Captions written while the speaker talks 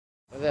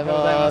うご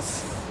ざいま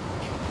す。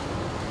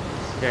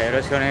じゃあよ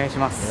ろしくお願いし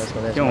ます。よろしく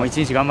お願いします。今日も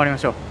一日頑張りま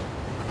しょう。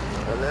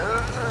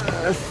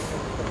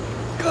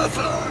母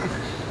さん。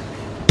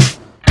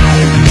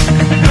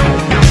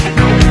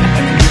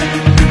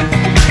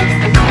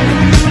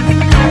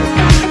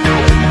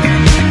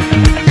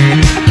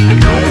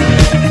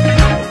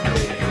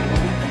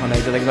お花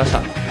いただきまし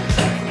た。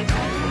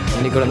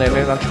ユニクロの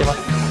嫁が来てます。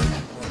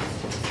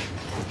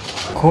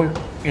こういう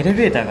エレ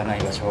ベーターがない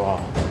場所は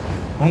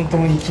本当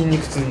に筋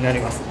肉痛になり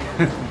ます。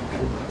大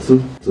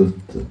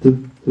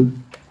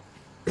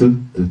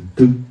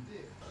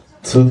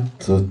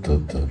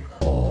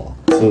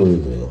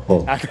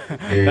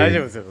丈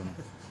夫ですよ。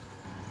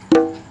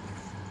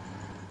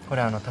こ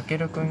れたけ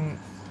るくん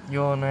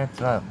用のや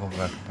つは僕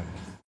が買ったんで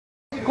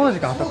す。この時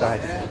間測ったら入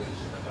ってる。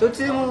どっ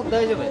ちでも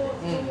大丈夫や。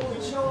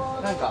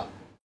なんか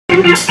カ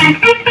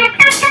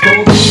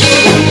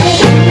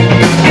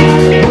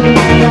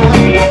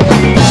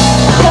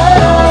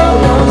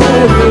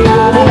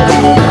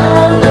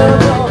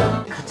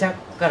チャ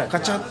からカ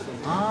チャ。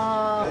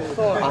ああ、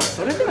そう。あ、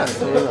それでなんで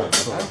すね。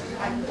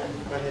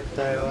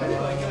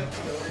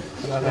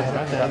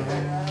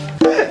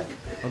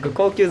僕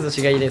高級寿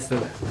司がいいです。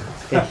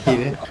平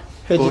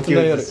日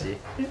の夜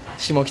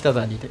下北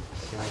沢にて。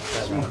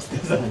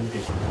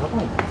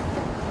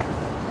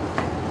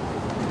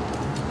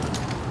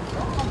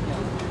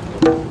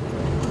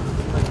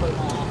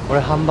俺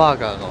ハンバー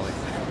ガーが多い。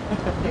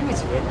めっ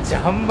ち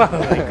ゃハンバー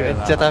ガー行くよな。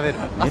めっちゃ食べる。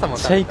朝もめ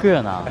っちゃ行く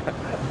よな。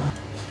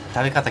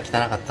食べ方汚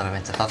かったらめ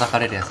っちゃ叩か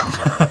れるやつ。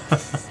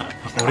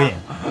俺やん。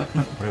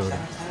俺。いいた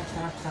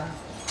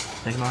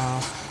だき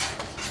ます。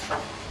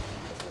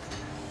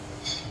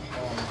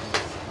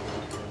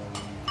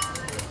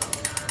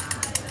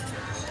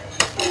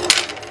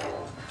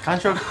完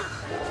食。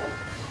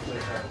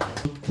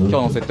今日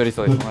のセットリス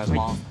トです。お願いし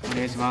ます。お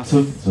願いします。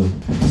今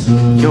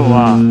日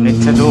はめっ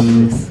ちゃド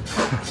ープです。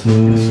シ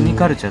ニ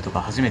カルチャーと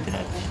か初めてだ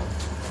よ。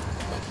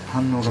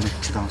反応がめっ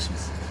ちゃ楽しみ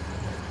です。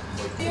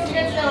お願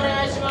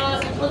いし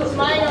ます。こっち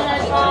前にお願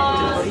いし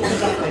ます。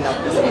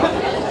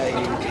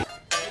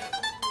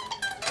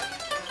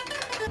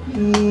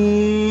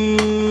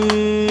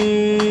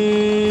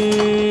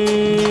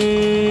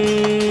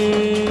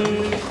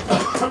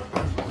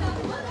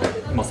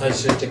今最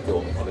終チェック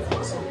を食べて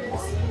ます。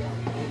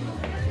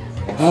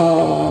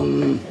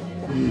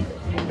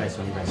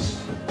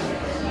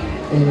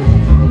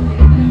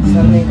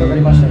3年かか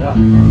りましたが、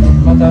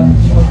また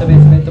仕事ベ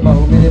ースメントバー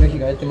を埋めれる日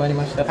がやってまいり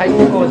ました。はい、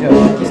工事は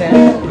復帰戦、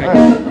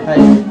はい、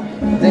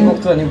全国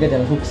ツアーに向けて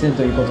の復帰戦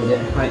ということで、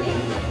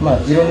まあ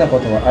いろんなこ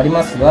とはあり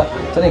ますが、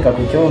とにか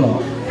く今日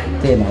の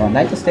テーマは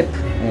ナイトステップ、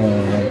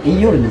い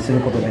い夜にする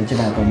ことが一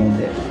番だと思うん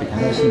で、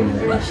楽しみに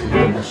していき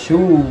ましょ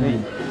う。いき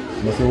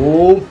ますよ。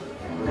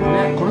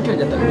この距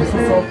離だったらうるさそ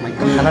う。一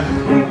回離れて。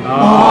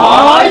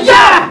あーい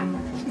やー。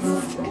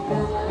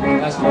お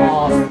願いし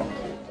ます。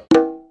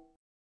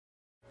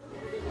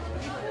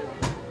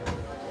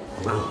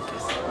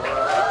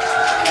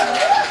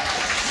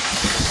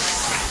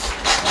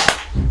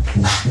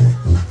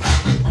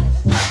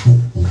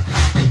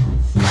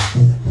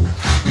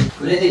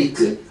フレデリッ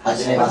ク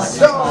始めます。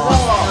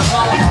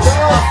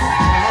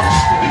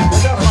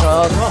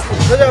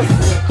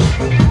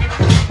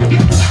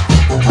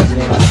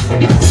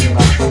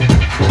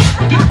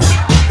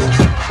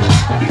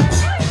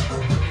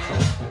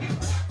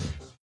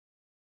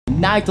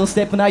ナイトス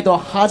テップナイト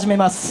始め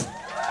ます。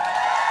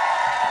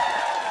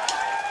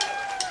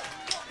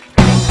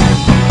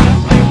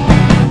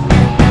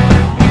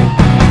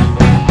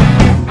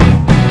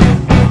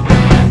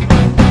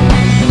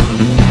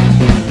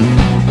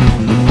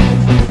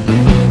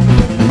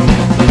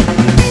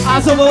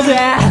遊ぼうぜ。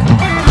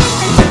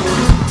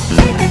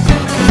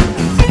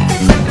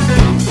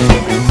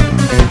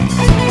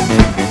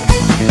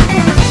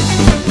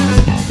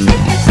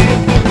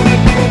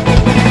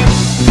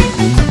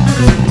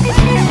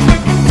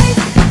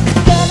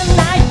Get a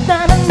night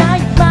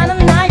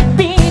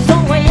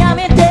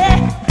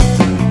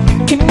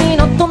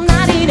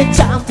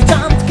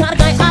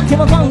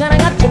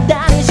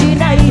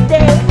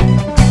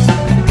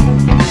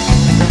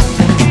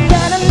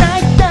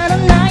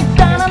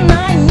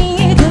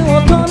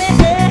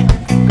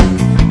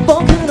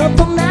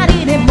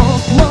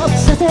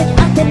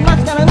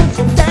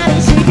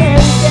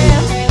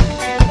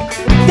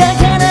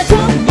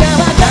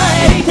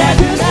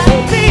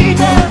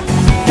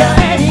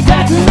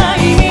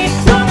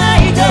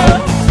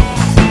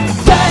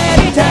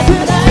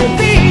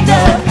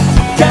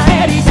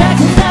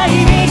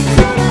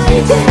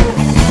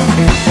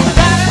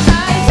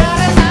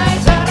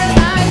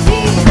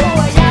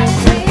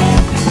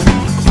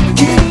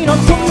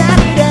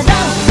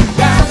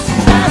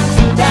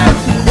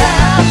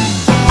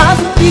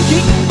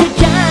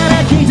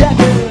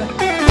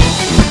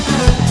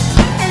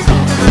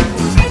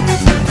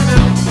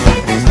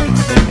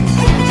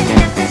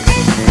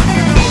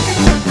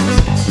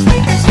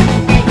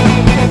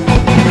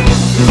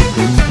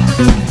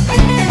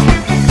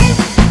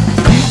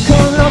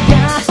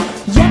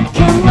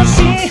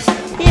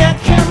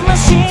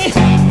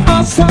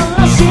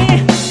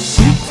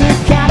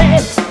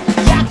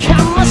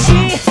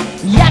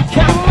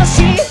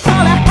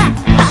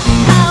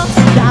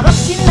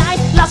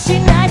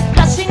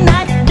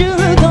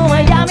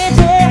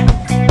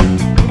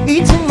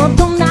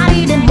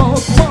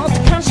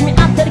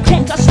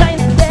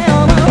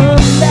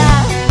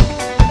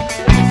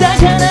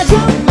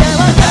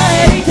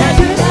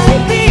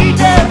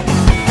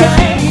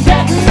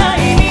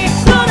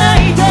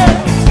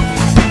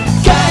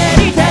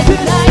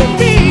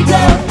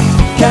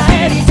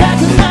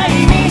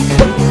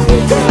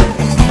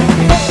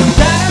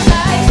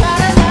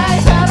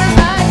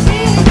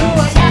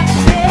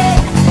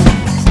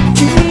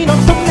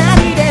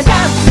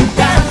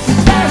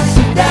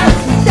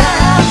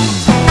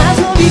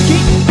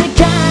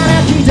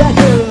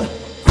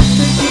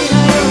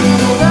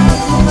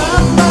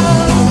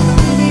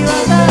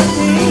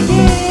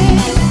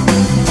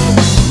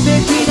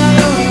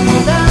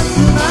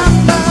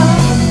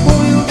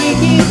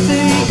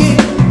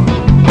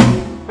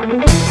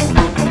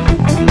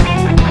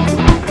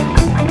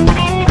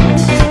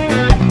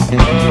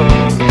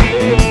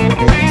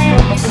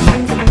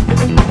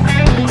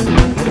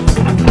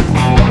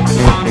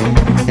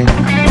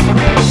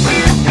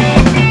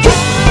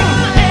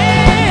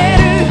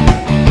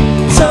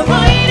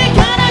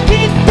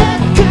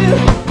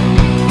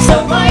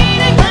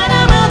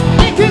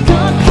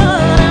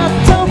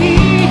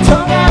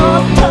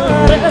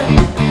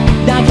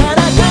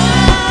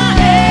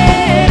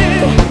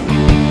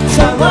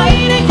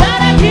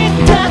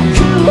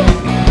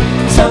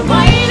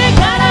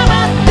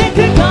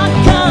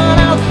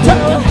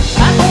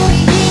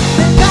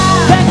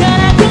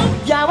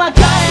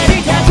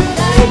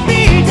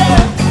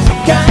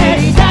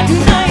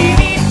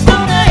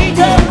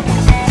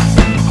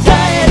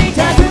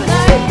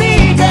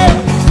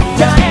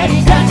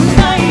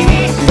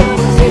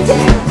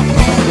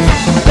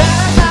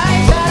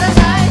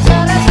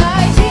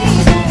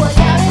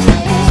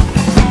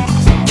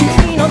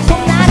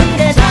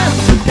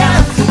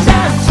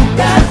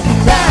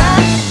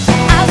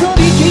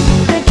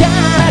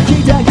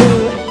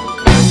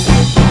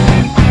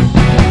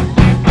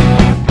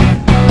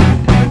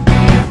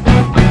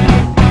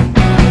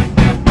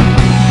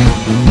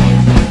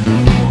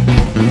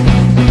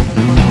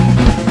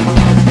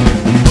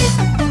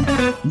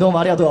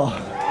ありがと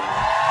う。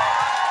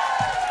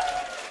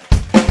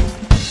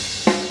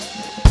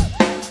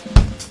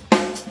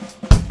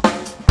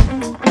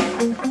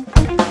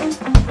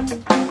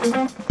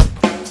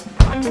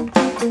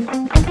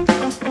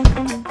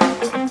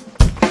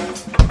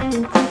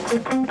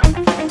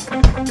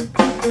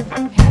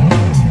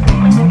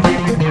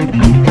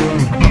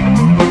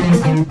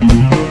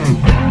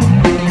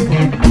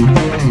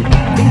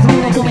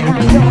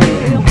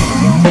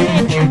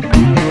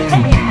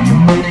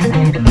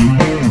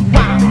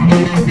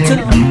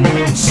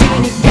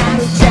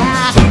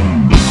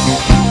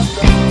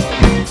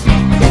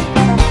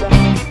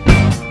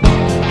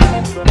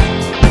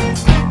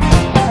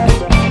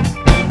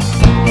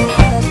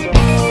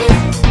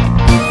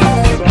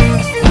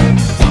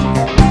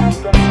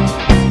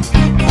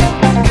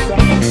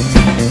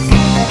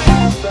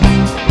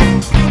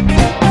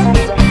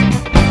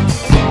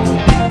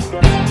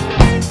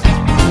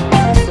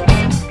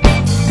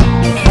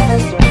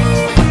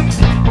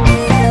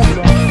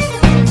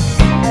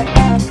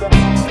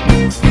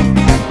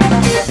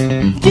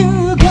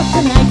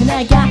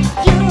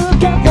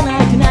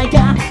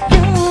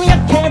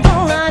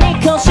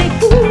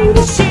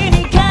シ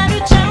ニカ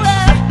ルタ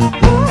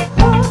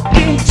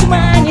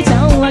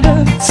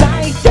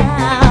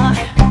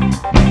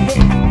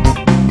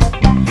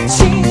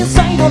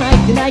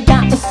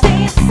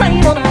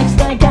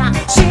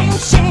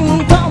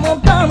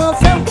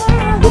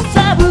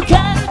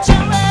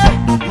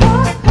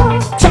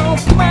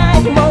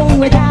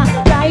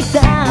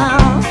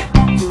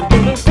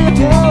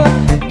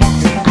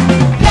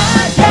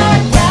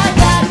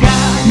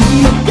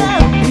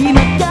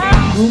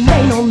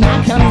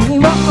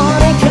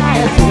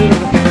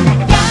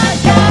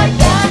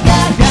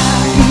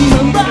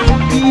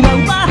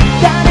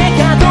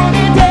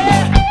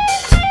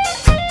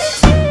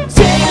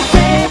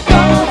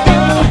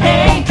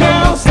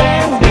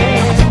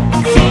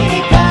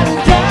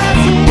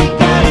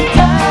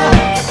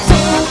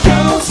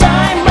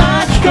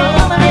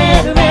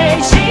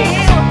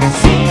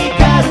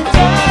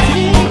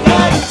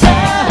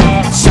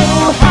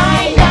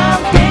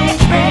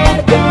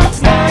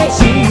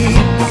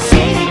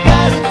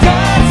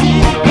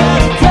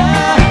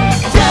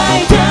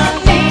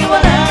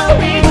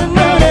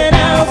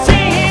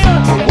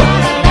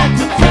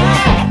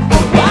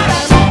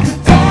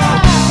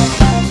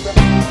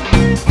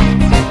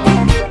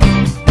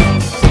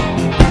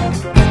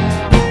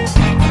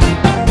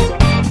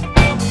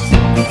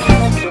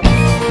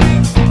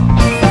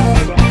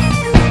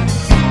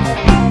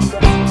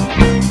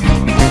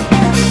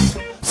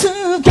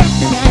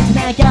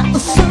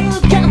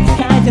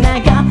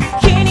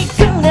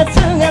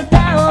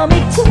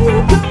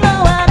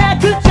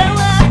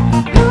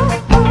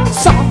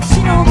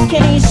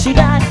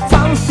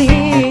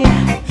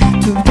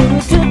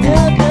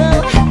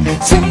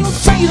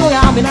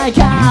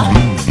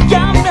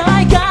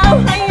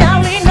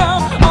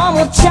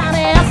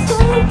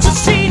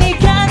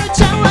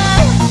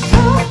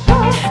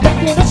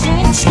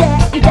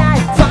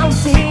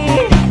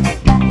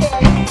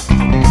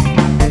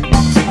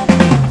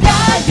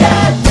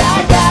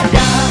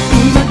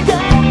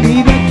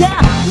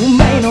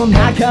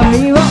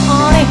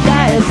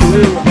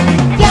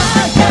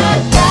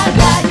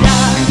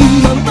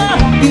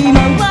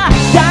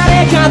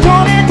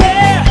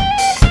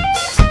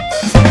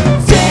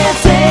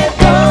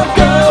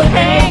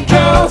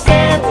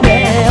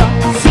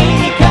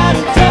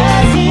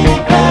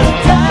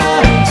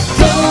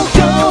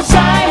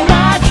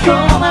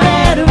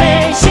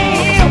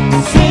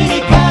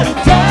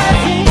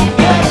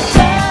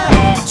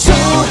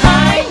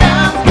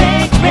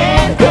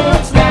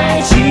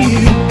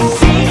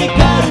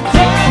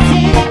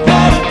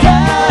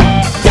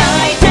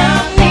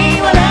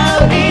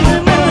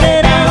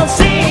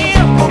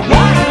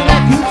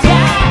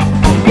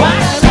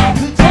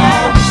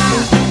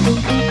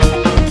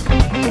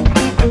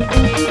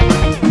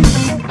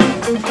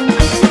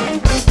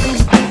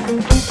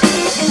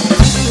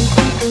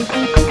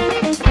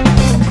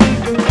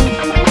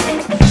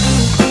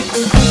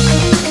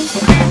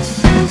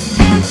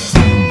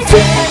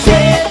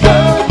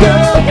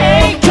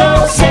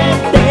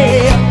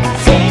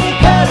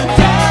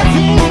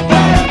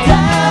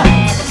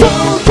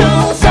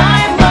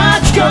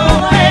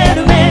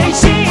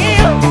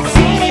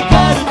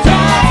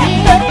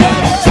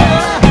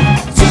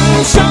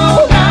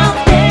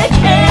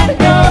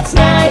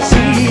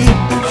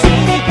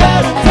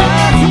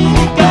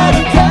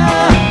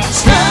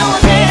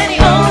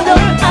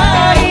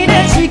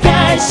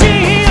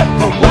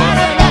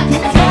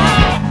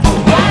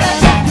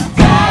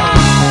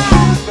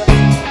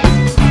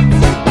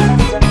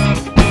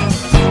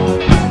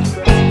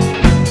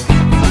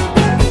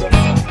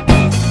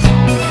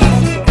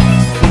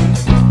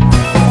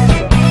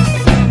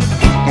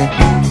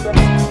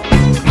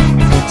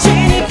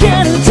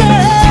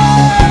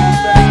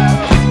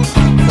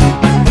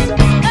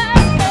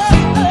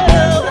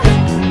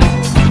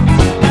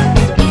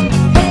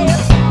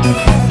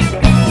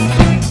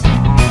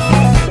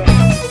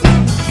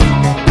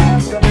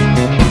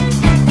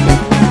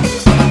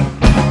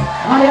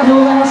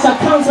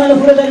祭の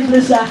フレデリック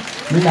でした。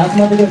みんな集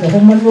まってくれてほ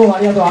んまにどうも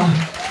ありがとう。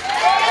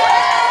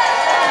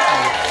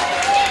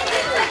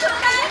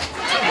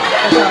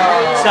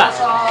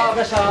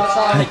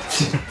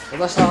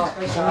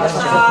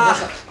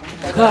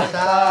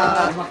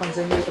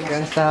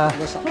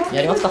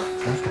やりますか。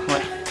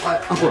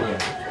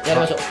やり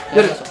ましょう。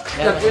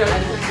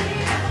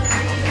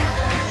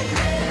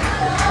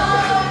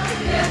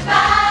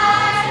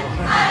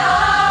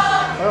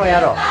これもや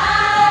ろう。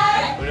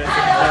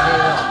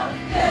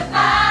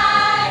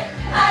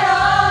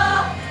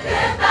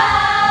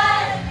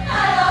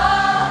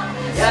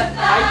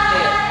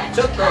ち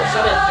ょっと喋って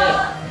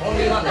オン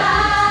リーワンダー。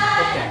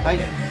はい。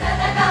戦わ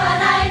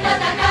ない戦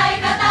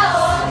い方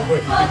を僕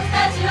た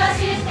ちは知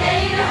って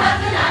いるは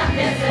ずなんで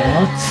す。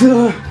熱い。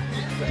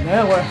ねえ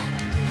これ。好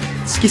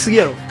きすぎ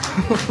やろ。や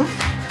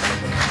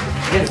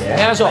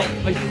りましょう。はい。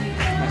お願い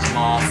し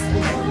ます。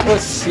よ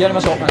し、やり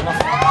ましょう。お願いしま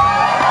す。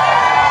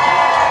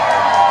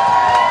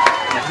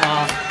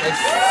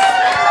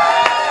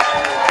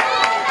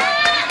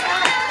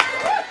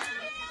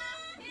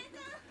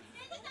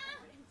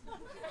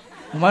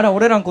お前ら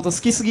俺らのこと好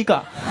きすぎ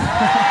か。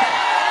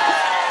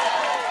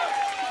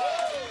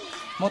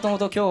もとも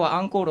と今日は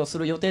アンコールをす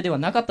る予定では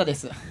なかったで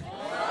す。は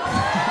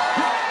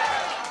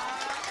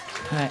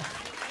い。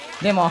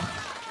でも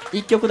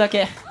1曲だ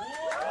け。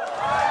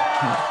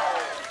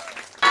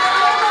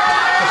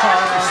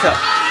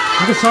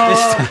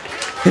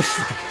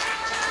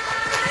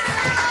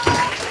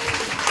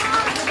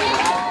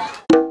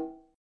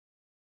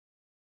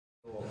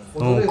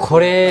もうこ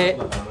れ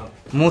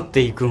持っ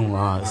ていくん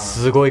は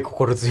すごい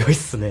心強いっ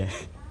すね。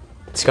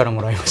力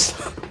もらいまし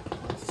た。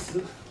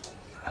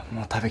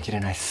もう食べきれ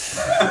ないっす。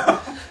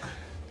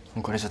も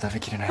うこれじゃ食べ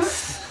きれないっ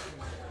す。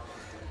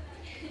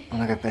お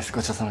腹いっぱいです。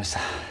ごちそうさまでした。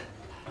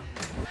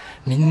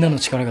みんなの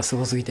力がす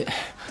ごすぎて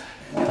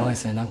やばいで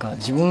すね。なんか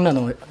自分ら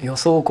の予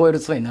想を超える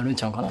ツアーになるん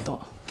ちゃうかな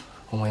と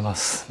思いま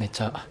す。めっ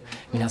ちゃ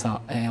皆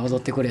さん、踊っ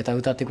てくれた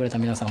歌ってくれた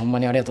皆さんほんま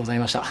にありがとうござい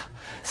ました。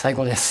最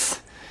高で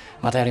す。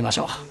またやりまし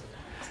ょう。ありがとう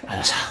ござい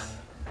ました。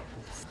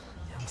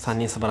3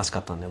人素晴らしか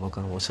ったんで、僕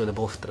はもう後ろで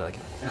棒振ってるだけ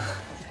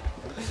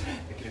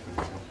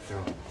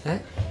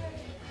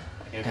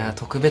いや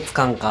特別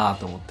感か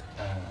と思って。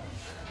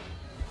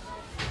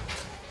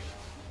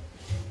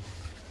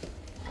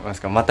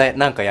また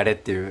なんかやれっ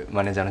ていう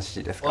マネージャーの指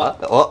示ですか？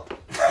お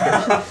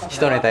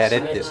一ネタやれ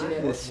っていう。じ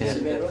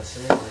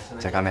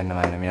ゃあ画面の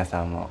前の皆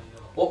さんも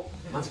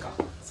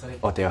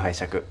お手を拝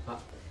借。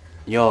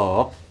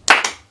よ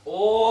ー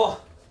お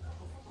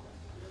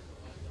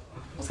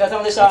疲れ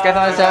様でした。お疲れ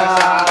様でし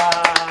た。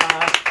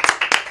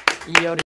いいよ。